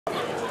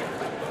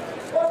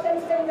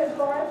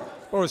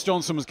Boris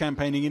Johnson was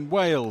campaigning in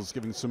Wales,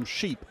 giving some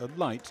sheep a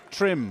light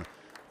trim,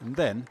 and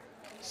then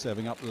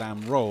serving up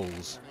lamb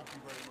rolls.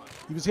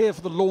 He was here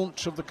for the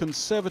launch of the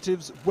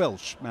Conservatives'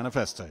 Welsh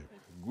manifesto.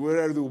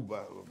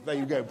 There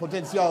you go,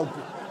 Potential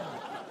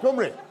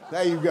Cymru,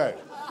 there you go.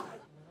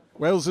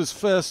 Wales's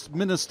First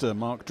Minister,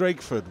 Mark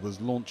Drakeford, was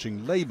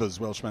launching Labour's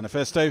Welsh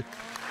manifesto.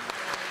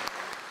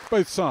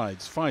 Both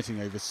sides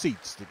fighting over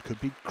seats that could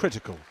be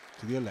critical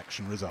to the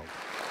election result.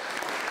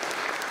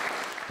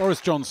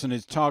 Boris Johnson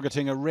is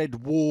targeting a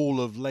red wall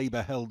of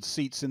Labour-held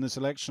seats in this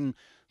election,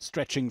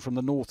 stretching from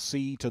the North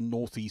Sea to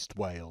North East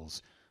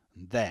Wales.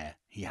 And there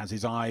he has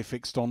his eye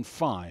fixed on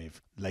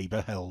 5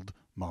 Labour-held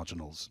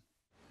marginals.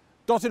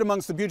 Dotted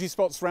amongst the beauty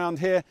spots round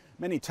here,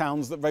 many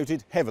towns that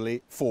voted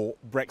heavily for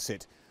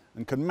Brexit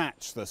and can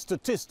match the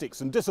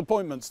statistics and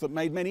disappointments that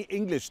made many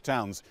English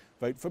towns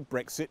vote for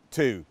Brexit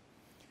too.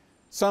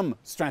 Some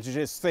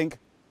strategists think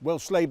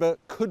Welsh Labour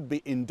could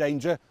be in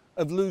danger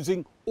of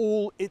losing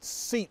all its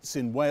seats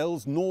in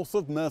Wales north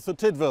of Merthyr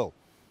Tydfil,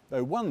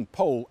 though one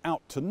poll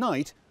out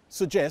tonight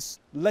suggests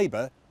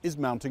Labour is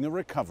mounting a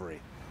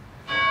recovery.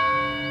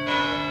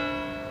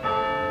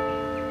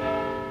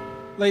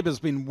 Labour's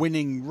been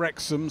winning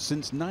Wrexham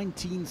since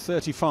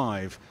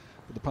 1935,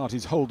 but the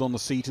party's hold on the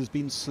seat has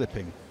been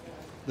slipping.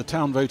 The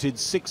town voted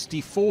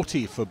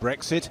 60-40 for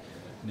Brexit,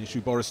 an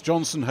issue Boris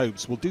Johnson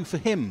hopes will do for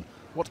him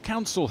what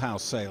Council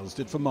House sales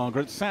did for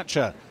Margaret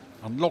Thatcher,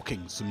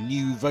 unlocking some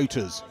new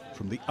voters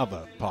from the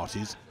other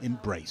party's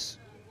embrace.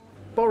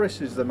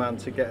 Boris is the man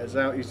to get us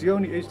out. He's the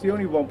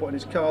only one putting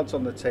his cards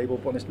on the table,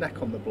 putting his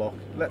neck on the block.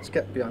 Let's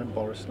get behind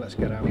Boris, let's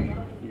get out.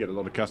 You get a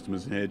lot of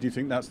customers here. Do you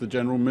think that's the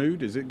general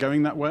mood? Is it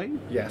going that way?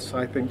 Yes,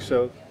 I think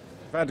so.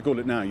 If I had to call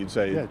it now, you'd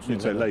say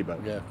Labour.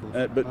 Yeah, of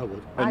course. But I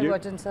would. I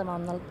wouldn't, I'm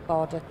on the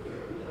border.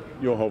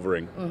 You're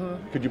hovering.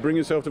 Could you bring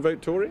yourself to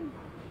vote Tory?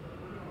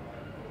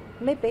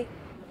 Maybe.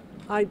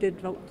 I did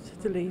vote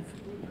to leave.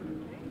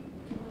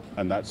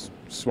 And that's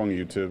swung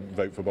you to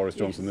vote for Boris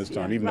Johnson this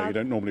time, even though you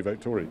don't normally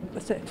vote Tory.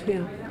 That's it,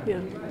 yeah.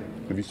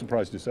 Have you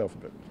surprised yourself a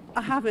bit?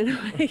 I have in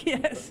a way,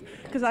 yes,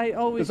 because I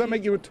always... Does that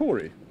make you a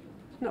Tory?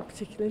 Not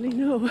particularly,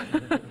 no.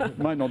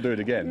 Might not do it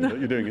again, but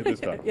you're doing it this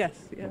time.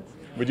 Yes.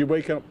 Would you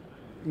wake up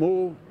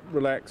more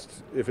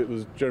relaxed if it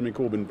was Jeremy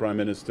Corbyn Prime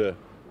Minister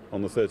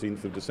on the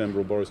 13th of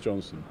December or Boris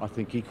Johnson? I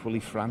think equally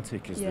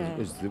frantic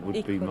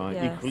would be my...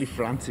 yes. Equally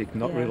frantic,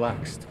 not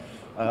relaxed.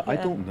 I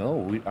don't know.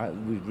 We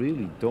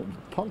really don't.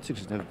 Politics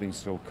has never been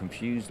so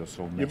confused or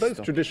so messed You're both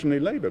up. Traditionally traditionally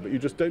Labour, but you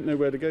just don't know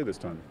where to go this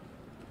time.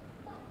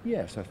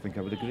 Yes, I think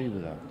I would agree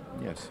with that.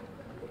 Yes.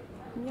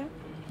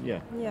 Yeah.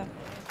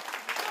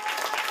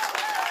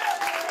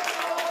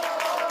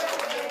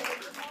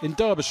 In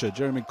Derbyshire,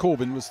 Jeremy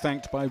Corbyn was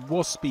thanked by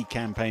WASPI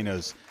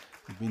campaigners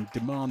who've been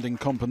demanding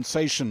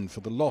compensation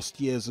for the lost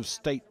years of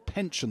state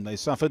pension they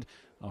suffered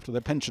after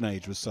their pension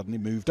age was suddenly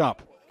moved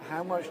up.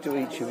 How much do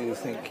each of you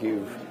think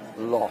you've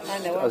lost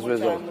as a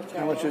result?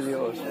 How much is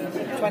yours?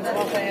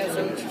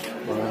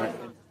 21,000. Right.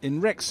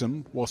 In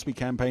Wrexham, WASPI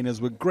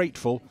campaigners were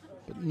grateful,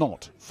 but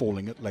not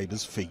falling at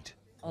Labour's feet.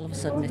 All of a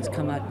sudden it's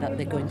come out that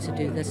they're going to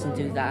do this and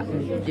do that,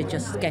 and you're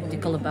just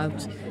sceptical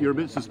about... You're a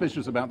bit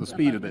suspicious about the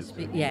speed of this?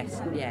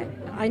 Yes, yeah.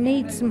 I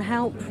need some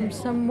help from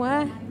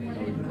somewhere,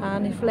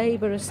 and if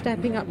Labour are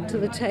stepping up to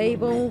the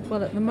table,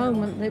 well, at the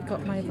moment they've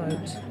got my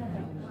vote.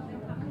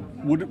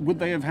 Would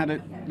they have had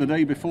it the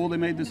day before they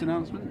made this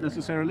announcement,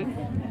 necessarily?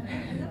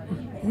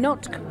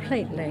 Not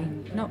completely.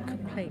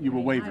 You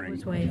were wavering? I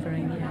was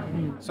wavering, yeah.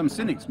 Some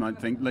cynics might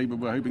think Labour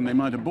were hoping they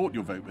might have bought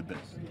your vote with this.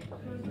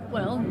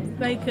 Well,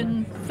 they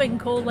can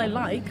think all they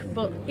like,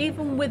 but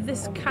even with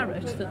this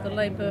carrot that the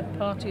Labour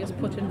Party has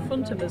put in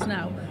front of us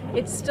now,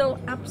 it still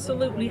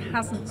absolutely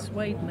hasn't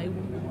swayed me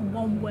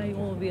one way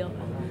or the other.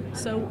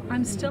 So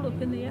I'm still up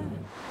in the air.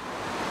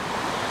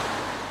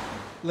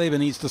 Labour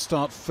needs to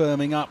start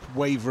firming up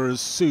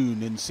waverers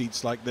soon in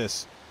seats like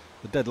this.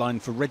 The deadline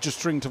for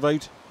registering to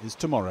vote is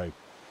tomorrow.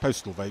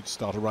 Postal votes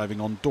start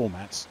arriving on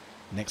doormats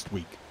next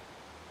week.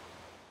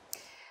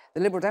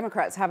 The Liberal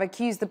Democrats have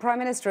accused the Prime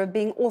Minister of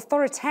being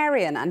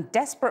authoritarian and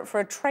desperate for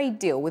a trade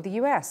deal with the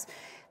US.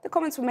 The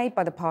comments were made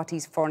by the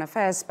party's Foreign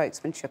Affairs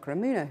spokesman, Shukra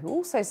Amuna, who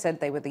also said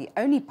they were the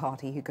only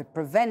party who could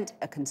prevent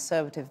a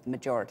Conservative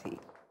majority.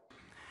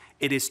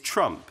 It is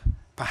Trump,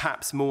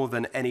 perhaps more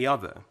than any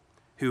other,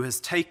 who has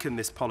taken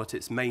this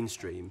politics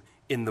mainstream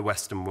in the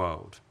Western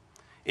world.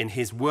 In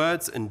his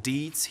words and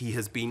deeds, he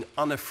has been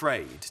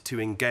unafraid to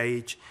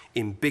engage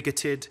in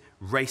bigoted,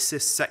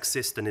 racist,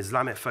 sexist and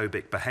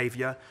Islamophobic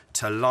behaviour,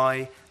 to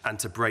lie and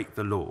to break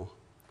the law.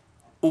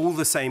 All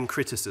the same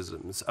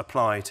criticisms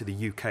apply to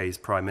the UK's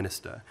Prime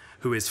Minister,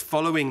 who is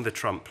following the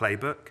Trump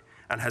playbook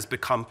and has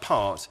become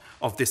part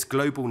of this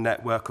global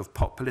network of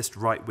populist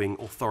right-wing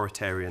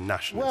authoritarian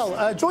nationalists.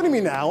 Well, joining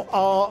me now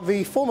are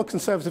the former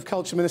Conservative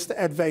Culture Minister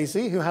Ed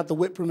Vaizey, who had the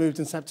whip removed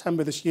in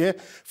September this year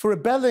for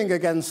rebelling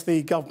against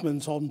the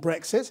government on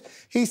Brexit.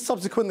 He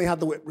subsequently had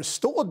the whip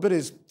restored, but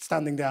is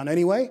standing down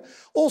anyway.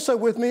 Also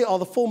with me are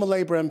the former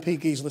Labour MP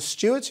Gisela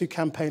Stewart, who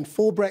campaigned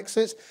for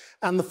Brexit,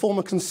 and the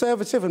former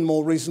Conservative and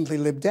more recently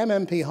Lib Dem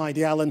MP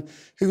Heidi Allen,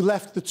 who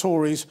left the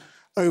Tories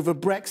over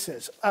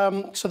Brexit.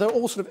 So they're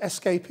all sort of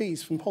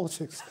escapees from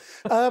politics.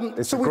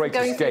 It's a great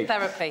escape. Going through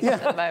therapy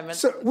at the moment.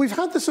 So we've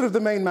had the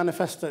main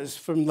manifestos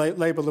from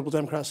Labour, Liberal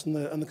Democrats and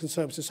the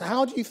Conservatives. So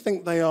how do you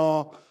think they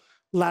are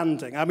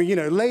landing? I mean, you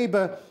know,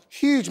 Labour,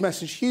 huge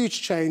message,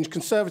 huge change.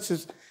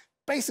 Conservatives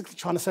basically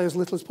trying to say as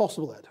little as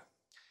possible, Ed.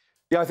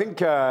 Yeah, I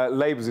think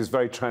Labour's is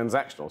very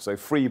transactional. So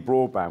free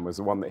broadband was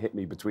the one that hit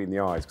me between the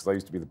eyes because I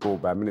used to be the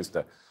broadband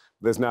minister.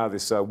 There's now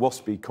this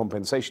WASPy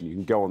compensation. You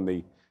can go on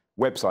the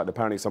website.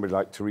 Apparently somebody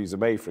like Theresa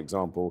May, for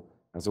example,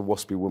 as a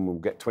WASPy woman, will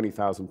get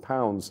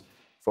 £20,000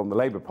 from the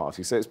Labour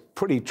Party. So it's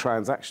pretty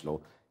transactional.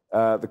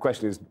 The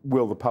question is,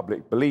 will the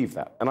public believe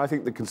that? And I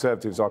think the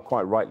Conservatives are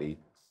quite rightly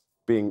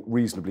being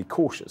reasonably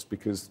cautious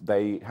because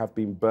they have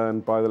been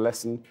burned by the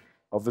lesson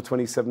of the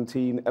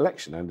 2017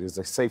 election, and it is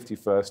a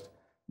safety-first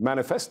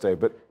manifesto,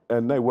 but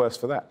no worse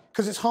for that.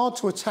 Because it's hard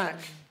to attack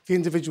the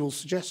individual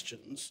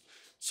suggestions,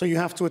 so you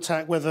have to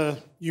attack whether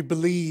you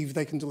believe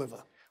they can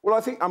deliver. Well,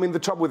 I mean, the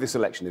trouble with this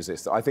election is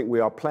this, that I think we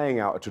are playing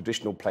out a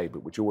traditional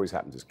playbook, which always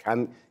happens, is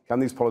can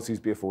these policies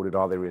be afforded?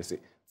 Are they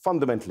realistic?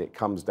 Fundamentally, it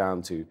comes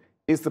down to,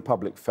 is the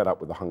public fed up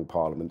with the hung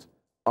parliament?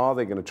 Are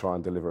they going to try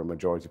and deliver a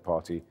majority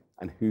party?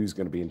 And who's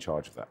going to be in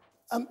charge of that?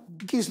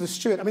 Gisela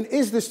Stewart, I mean,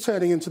 is this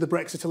turning into the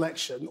Brexit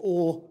election,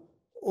 or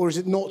is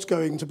it not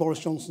going to Boris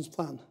Johnson's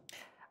plan?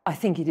 I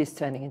think it is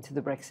turning into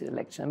the Brexit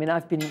election. I mean,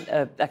 I've been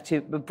actually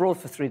abroad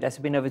for 3 days.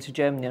 I've been over to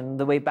Germany, and on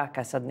the way back,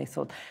 I suddenly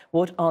thought,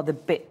 what are the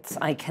bits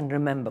I can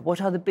remember?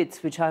 What are the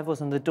bits which I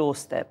was on the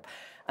doorstep?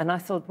 And I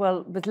thought,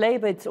 well, with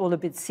Labour, it's all a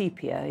bit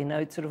sepia. You know,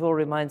 it sort of all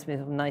reminds me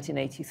of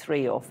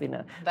 1983, of, you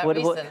know,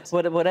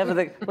 whatever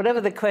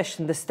the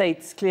question, the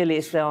state clearly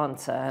is the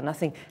answer. And I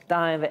think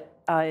the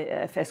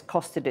IFS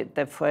costed it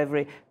that for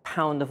every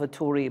pound of a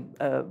Tory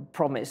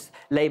promise,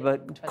 Labour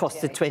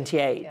costed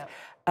 28. Yeah.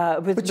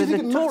 But do you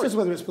think it matters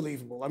whether it's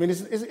believable? I mean,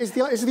 is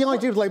the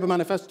idea of the Labour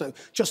manifesto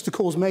just to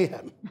cause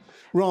mayhem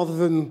rather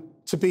than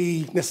to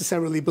be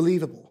necessarily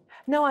believable?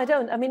 No, I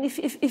don't. I mean,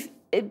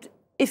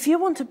 if you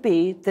want to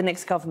be the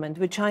next government,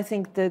 which I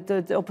think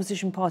the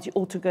opposition party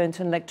ought to go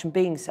into an election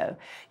being so,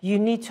 you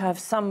need to have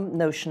some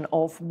notion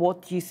of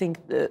what you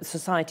think the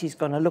society is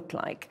going to look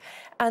like.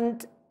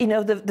 And, you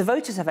know, the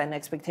voters have any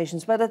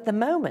expectations, but at the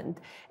moment,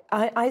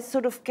 I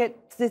sort of get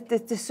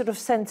this sort of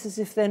sense as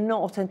if they're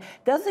not. And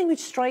the other thing which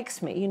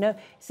strikes me, you know,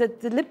 is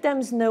that the Lib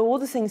Dems know all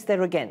the things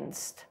they're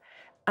against.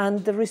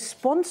 And the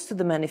response to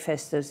the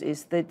manifestos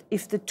is that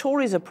if the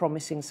Tories are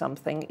promising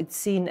something, it's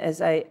seen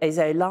as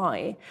a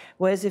lie.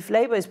 Whereas if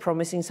Labour is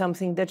promising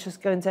something, they're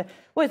just going to say,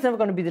 well, it's never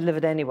going to be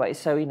delivered anyway,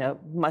 so, you know,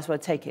 might as well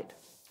take it.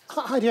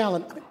 Heidi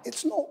Allen, I mean,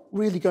 it's not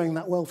really going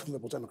that well for the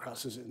Liberal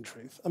Democrats, is it, in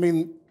truth? I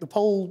mean, the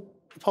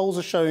polls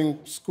are showing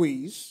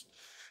squeeze.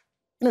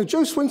 You know,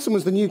 Joe Swinson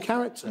was the new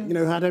character, you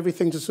know, who had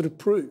everything to sort of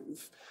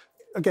prove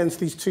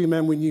against these two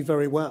men we knew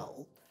very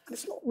well. And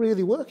it's not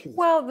really working.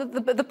 Well,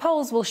 the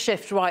polls will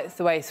shift right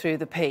the way through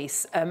the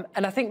piece. And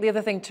I think the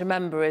other thing to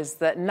remember is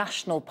that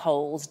national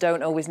polls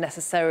don't always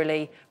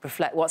necessarily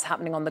reflect what's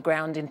happening on the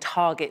ground in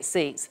target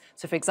seats.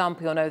 So, for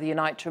example, you'll know the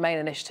Unite to Remain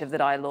initiative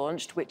that I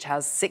launched, which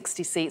has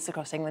 60 seats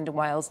across England and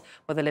Wales,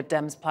 where the Lib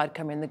Dems, Plaid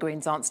Cymru and the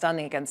Greens aren't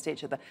standing against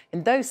each other.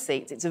 In those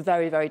seats, it's a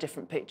very, very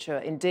different picture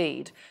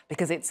indeed,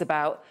 because it's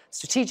about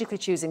strategically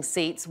choosing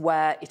seats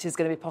where it is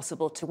going to be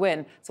possible to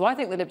win. So I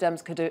think the Lib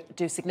Dems could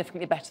do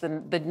significantly better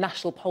than the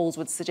national polls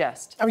would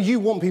suggest. I mean, you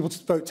want people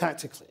to vote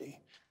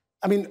tactically.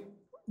 I mean,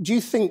 do you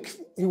think,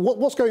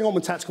 what's going on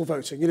with tactical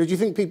voting? You know, do you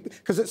think people,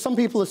 because some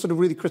people are sort of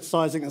really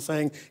criticising and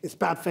saying it's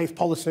bad faith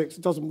politics,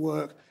 it doesn't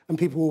work, and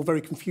people are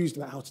very confused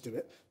about how to do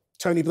it.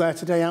 Tony Blair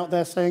today out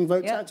there saying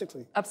vote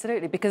tactically.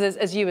 Absolutely, because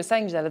as you were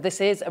saying, Gisela,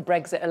 this is a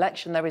Brexit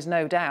election, there is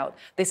no doubt.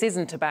 This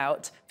isn't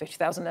about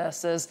 50,000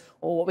 nurses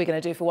or what we're going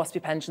to do for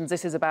WASPy pensions.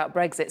 This is about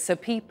Brexit. So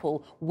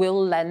people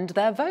will lend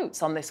their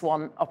votes on this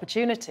one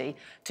opportunity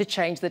to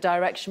change the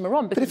direction we're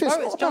on. But if it's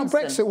not about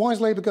Brexit, why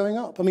is Labour going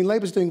up? I mean,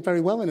 Labour's doing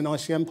very well in an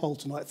ICM poll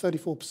tonight,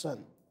 34%.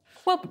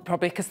 Well,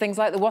 probably because things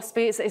like the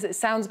WASPy, it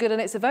sounds good and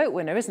it's a vote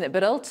winner, isn't it?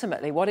 But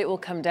ultimately, what it will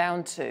come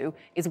down to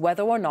is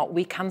whether or not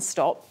we can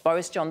stop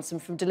Boris Johnson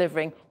from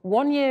delivering.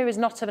 1 year is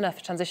not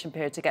enough transition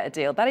period to get a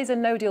deal. That is a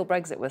no-deal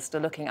Brexit we're still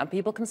looking at, and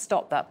people can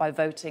stop that by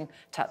voting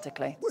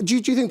tactically. Do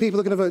you think people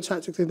are going to vote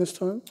tactically this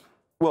time?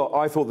 Well,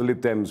 I thought the Lib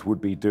Dems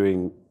would be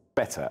doing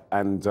better,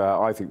 and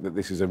I think that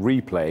this is a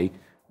replay,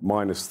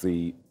 minus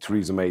the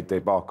Theresa May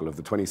debacle of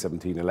the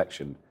 2017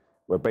 election,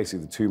 where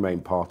basically the two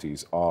main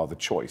parties are the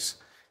choice.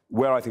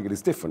 Where I think it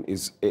is different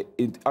is,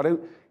 I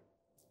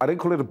don't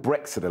call it a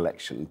Brexit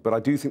election, but I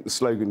do think the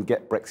slogan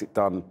 "Get Brexit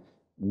Done"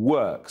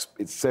 works.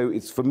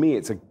 For me,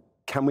 it's a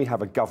can we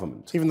have a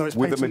government even though it's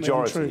with a patently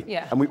majority? untrue.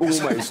 Yeah. And we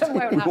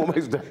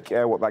almost don't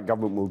care what that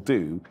government will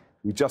do.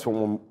 We just want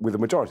one with a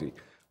majority.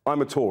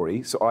 I'm a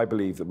Tory, so I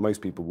believe that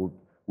most people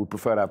would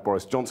prefer to have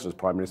Boris Johnson as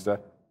Prime Minister,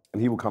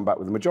 and he will come back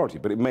with a majority.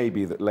 But it may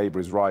be that Labour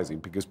is rising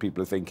because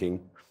people are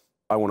thinking,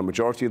 I want a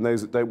majority, and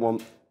those that don't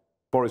want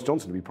Boris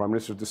Johnson to be Prime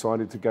Minister have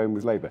decided to go in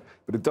with Labour.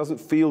 But it doesn't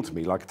feel to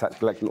me like a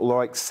tactical election, although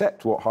I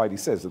accept what Heidi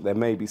says, that there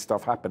may be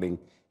stuff happening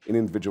in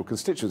individual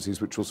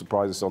constituencies which will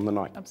surprise us on the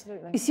night.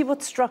 Absolutely. You see,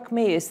 what struck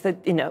me is that,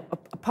 you know,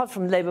 apart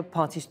from the Labour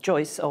Party's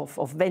choice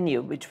of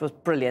venue, which was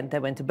brilliant, they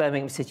went to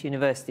Birmingham City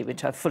University,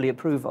 which I fully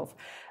approve of.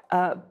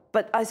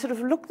 But I sort of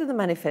looked at the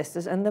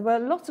manifestos, and there were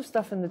lots of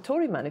stuff in the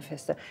Tory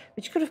manifesto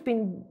which could have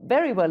been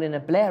very well in a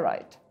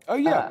Blairite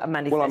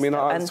manifesto. Well, I mean,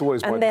 that's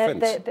always my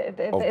defence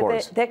of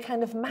Boris. They're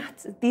kind of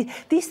matter.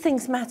 These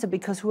things matter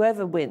because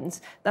whoever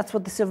wins, that's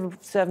what the civil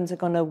servants are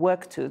going to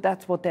work to.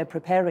 That's what they're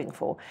preparing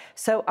for.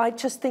 So I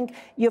just think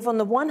you have, on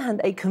the one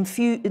hand,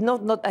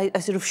 not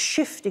a sort of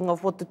shifting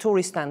of what the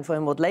Tories stand for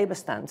and what Labour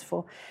stands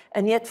for,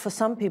 and yet for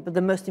some people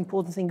the most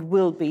important thing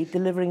will be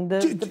delivering the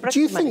Brexit Do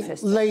you think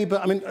manifesto. Labour?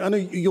 I mean, I know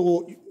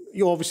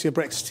you're obviously a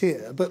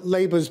Brexiteer, but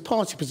Labour's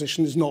party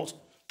position is not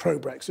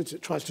pro-Brexit.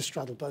 It tries to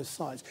straddle both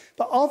sides.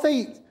 But are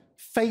they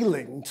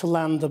failing to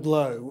land a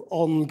blow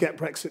on Get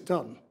Brexit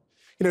Done?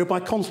 You know,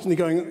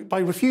 by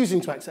refusing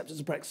to accept it as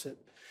a Brexit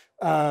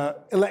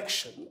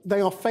election,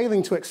 they are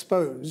failing to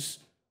expose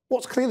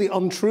what's clearly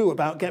untrue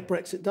about Get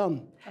Brexit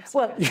Done.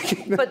 Well,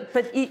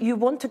 but you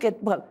want to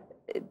get, well,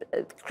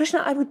 Krishna,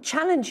 I would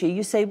challenge you.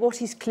 You say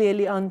what is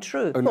clearly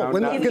untrue. We're not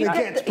going to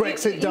get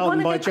Brexit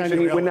done by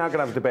January. We're now going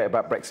to have a debate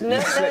about Brexit. You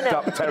slipped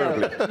up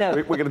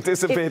terribly. We're going to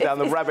disappear down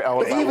the rabbit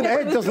hole. Even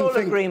Ed doesn't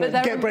think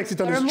Get Brexit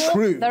Done is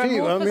true, do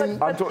you?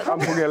 I'm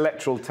talking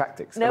electoral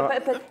tactics. No,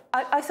 but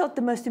I thought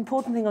the most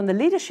important thing on the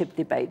leadership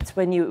debate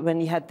when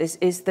you had this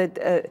is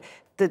that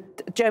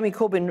Jeremy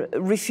Corbyn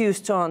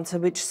refused to answer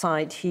which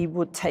side he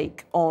would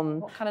take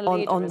on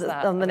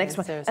the next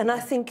one. And I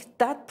think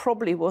that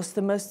probably was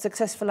the most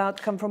successful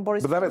outcome from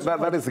Boris Johnson. But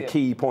that is the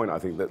key point, I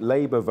think, that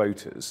Labour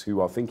voters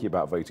who are thinking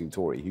about voting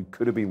Tory, who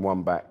could have been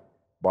won back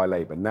by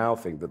Labour, now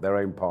think that their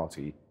own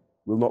party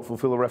will not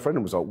fulfil the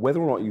referendum result. Whether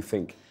or not you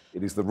think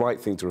it is the right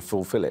thing to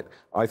fulfil it,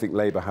 I think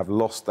Labour have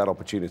lost that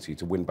opportunity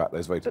to win back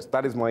those voters.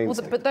 That is my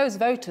instinct. But those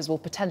voters will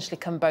potentially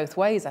come both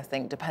ways, I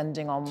think,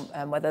 depending on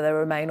whether they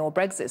Remain or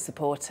Brexit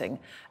supporting.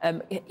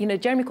 You know,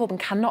 Jeremy Corbyn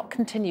cannot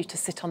continue to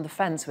sit on the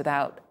fence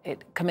without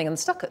it coming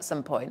unstuck at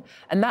some point.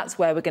 And that's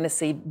where we're going to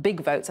see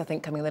big votes, I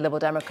think, coming in the Liberal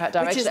Democrat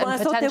direction. Which is why I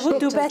thought they would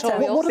do better.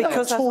 What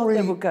about Tory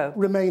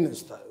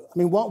Remainers, though? I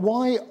mean,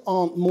 why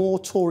aren't more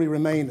Tory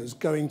Remainers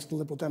going to the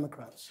Liberal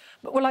Democrats?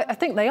 Well, I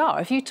think they are.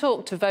 If you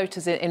talk to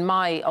voters in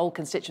my old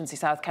constituency,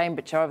 South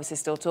Cambridgeshire, I obviously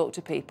still talk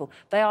to people,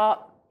 they are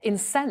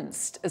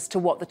incensed as to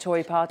what the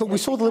Tory party. But we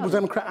saw the Liberal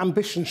Democrat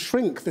ambition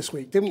shrink this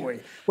week, didn't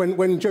we?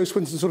 When Jo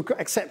Swinson sort of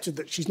accepted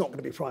that she's not going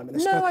to be Prime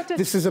Minister. No, I didn't.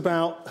 This is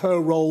about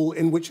her role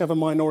in whichever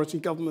minority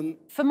government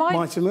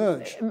might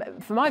emerge.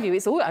 For my view,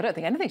 I don't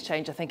think anything's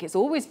changed. I think it's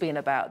always been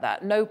about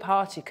that. No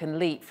party can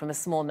leap from a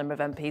small number of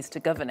MPs to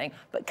governing,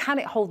 but can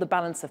it hold the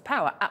balance of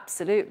power?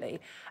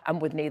 Absolutely. And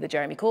with neither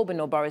Jeremy Corbyn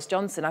nor Boris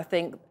Johnson, I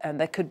think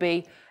there could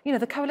be, you know,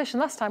 the coalition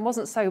last time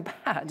wasn't so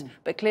bad,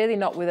 but clearly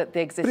not with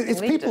the existing leaders.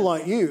 But it's people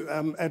like you,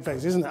 Ed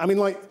Vaizey, isn't it? I mean,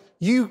 like,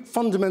 you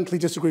fundamentally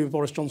disagree with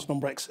Boris Johnson on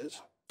Brexit,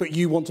 but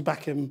you want to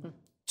back him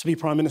to be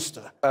Prime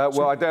Minister.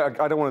 Well, I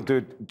don't want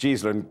to do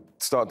Giesler and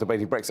start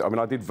debating Brexit. I mean,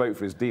 I did vote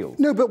for his deal.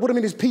 No, but what I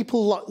mean is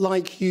people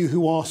like you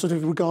who are sort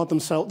of regard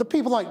themselves... The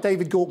people like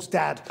David Gauke's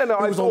dad, who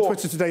was on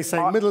Twitter today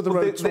saying,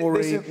 middle-of-the-road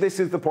Tory...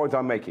 This is the point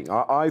I'm making.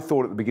 I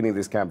thought at the beginning of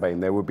this campaign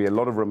there would be a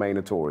lot of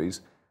Remainer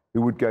Tories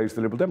who would go to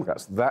the Liberal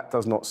Democrats. That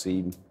does not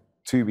seem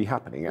to be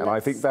happening. And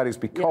I think that is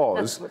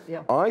because...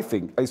 I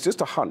think, it's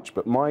just a hunch,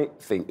 but my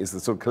thing is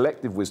the sort of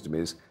collective wisdom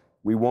is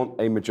we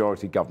want a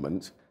majority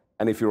government.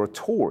 And if you're a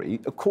Tory,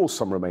 of course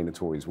some Remainer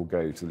Tories will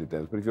go to the Lib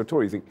Dems, but if you're a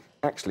Tory, you think,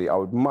 actually, I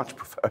would much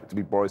prefer to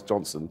be Boris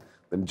Johnson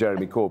than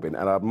Jeremy Corbyn,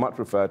 and I'd much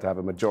prefer to have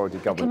a majority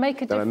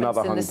government than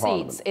another hung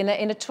parliament. In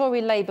a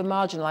Tory-Labour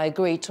marginal, I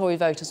agree, Tory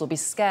voters will be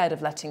scared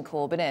of letting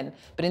Corbyn in,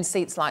 but in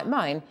seats like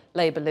mine,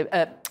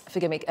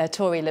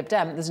 Tory Lib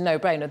Dem, there's no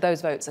brainer.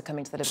 Those votes are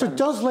coming to the Lib Dems. So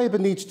does Labour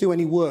need to do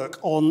any work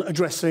on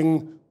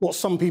addressing what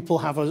some people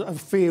have a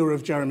fear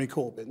of Jeremy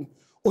Corbyn?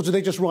 Or do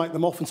they just write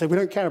them off and say, we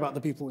don't care about the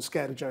people who are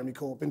scared of Jeremy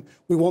Corbyn,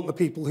 we want the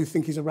people who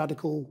think he's a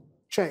radical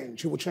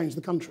change, who will change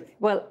the country?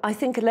 Well, I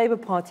think a Labour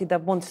Party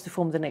that wants to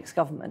form the next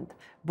government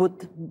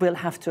will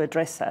have to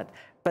address that.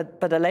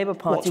 But a Labour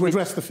Party... What, to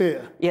address the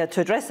fear? Yeah,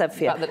 to address that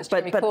fear.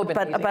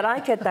 But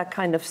I get that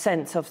kind of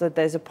sense of that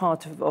there's a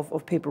part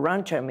of people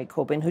around Jeremy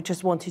Corbyn who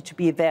just wanted to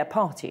be their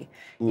party,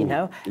 you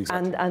know,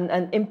 exactly.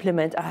 and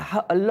implement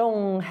a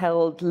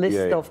long-held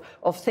list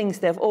of things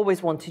they've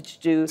always wanted to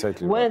do,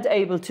 weren't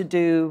able to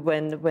do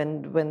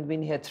when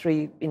we had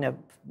three, you know,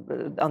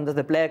 under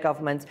the Blair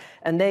government,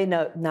 and they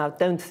now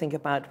don't think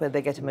about whether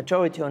they get a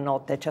majority or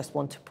not. They just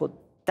want to put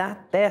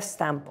their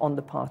stamp on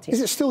the party.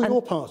 Is it still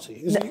your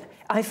party?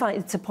 I find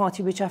it's a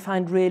party which I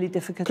find really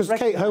difficult to recognise.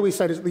 Because Kate Hoey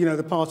said, you know,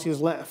 the party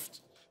has left.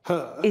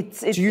 her.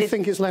 Do you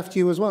think it's left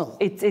you as well?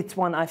 It's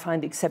one I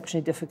find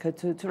exceptionally difficult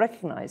to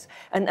recognise.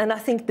 And I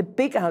think the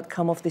big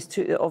outcome of this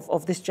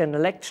general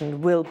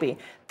election will be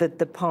that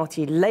the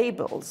party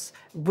labels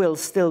will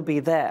still be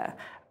there,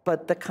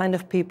 but the kind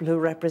of people who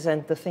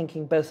represent the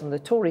thinking both on the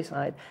Tory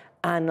side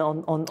and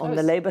on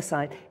the Labour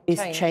side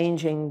is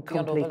changing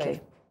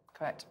completely.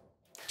 Correct.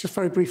 Just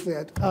very briefly,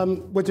 Ed,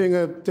 we're doing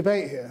a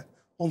debate here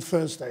on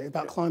Thursday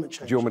about climate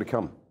change. Do you want me to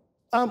come?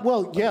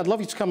 Well, yeah, I'd love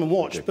you to come and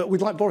watch, but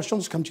we'd like Boris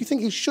Johnson to come. Do you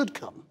think he should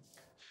come?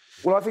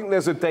 Well, I think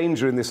there's a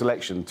danger in this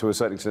election, to a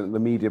certain extent, that the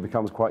media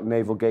becomes quite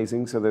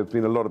navel-gazing. So there's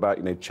been a lot about,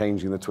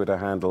 changing the Twitter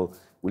handle.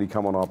 Will he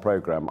come on our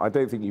programme? I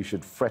don't think you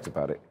should fret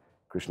about it,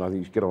 Christian. I think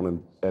you should get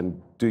on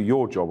and do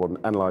your job on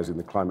analysing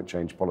the climate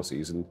change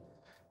policies, and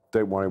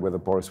don't worry whether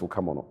Boris will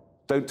come or not.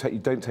 Don't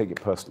take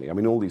it personally. I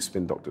mean, all these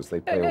spin doctors, they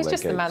play all their games. It's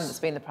just the man that's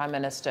been the Prime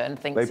Minister and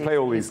thinks they play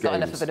all these he's got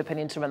games. enough of an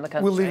opinion to run the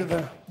country. We'll leave it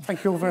there.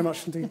 Thank you all very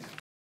much indeed.